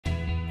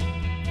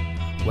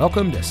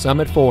Welcome to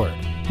Summit Ford,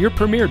 your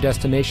premier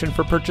destination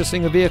for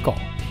purchasing a vehicle.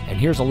 And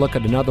here's a look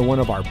at another one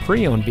of our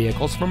pre-owned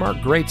vehicles from our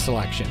great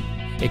selection.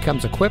 It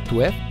comes equipped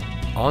with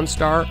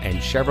OnStar and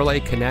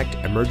Chevrolet Connect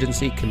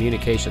emergency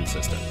communication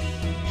system,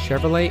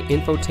 Chevrolet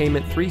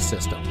Infotainment 3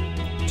 system,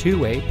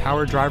 two-way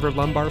power driver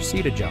lumbar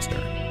seat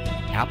adjuster,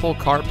 Apple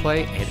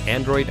CarPlay and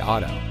Android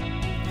Auto,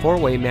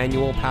 four-way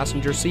manual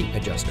passenger seat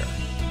adjuster,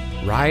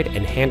 ride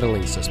and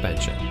handling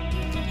suspension,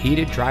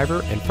 heated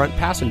driver and front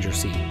passenger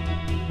seat,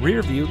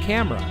 rear view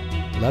camera,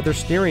 leather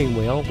steering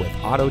wheel with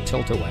auto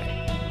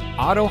tilt-away,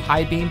 auto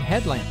high beam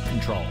headlamp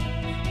control,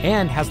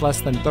 and has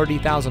less than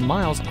 30,000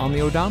 miles on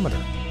the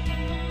odometer.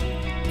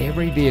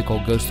 Every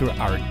vehicle goes through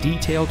our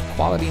detailed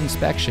quality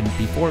inspection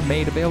before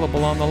made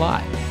available on the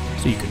lot,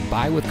 so you can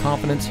buy with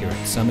confidence here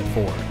at Summit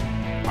Ford.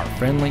 Our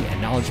friendly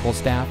and knowledgeable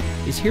staff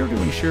is here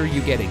to ensure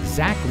you get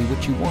exactly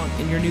what you want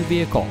in your new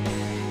vehicle.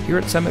 Here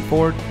at Summit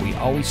Ford, we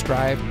always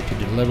strive to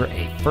deliver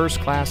a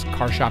first-class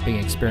car shopping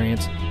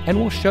experience, and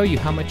we'll show you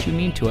how much you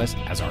mean to us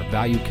as our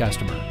valued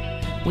customer.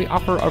 We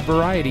offer a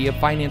variety of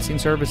financing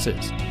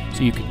services,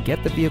 so you can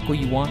get the vehicle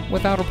you want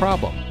without a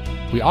problem.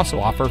 We also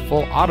offer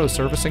full auto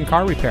service and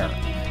car repair,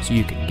 so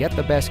you can get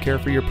the best care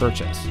for your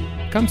purchase.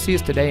 Come see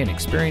us today and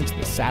experience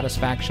the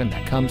satisfaction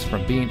that comes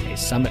from being a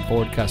Summit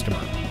Ford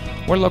customer.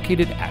 We're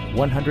located at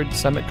 100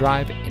 Summit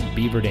Drive in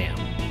Beaver Dam.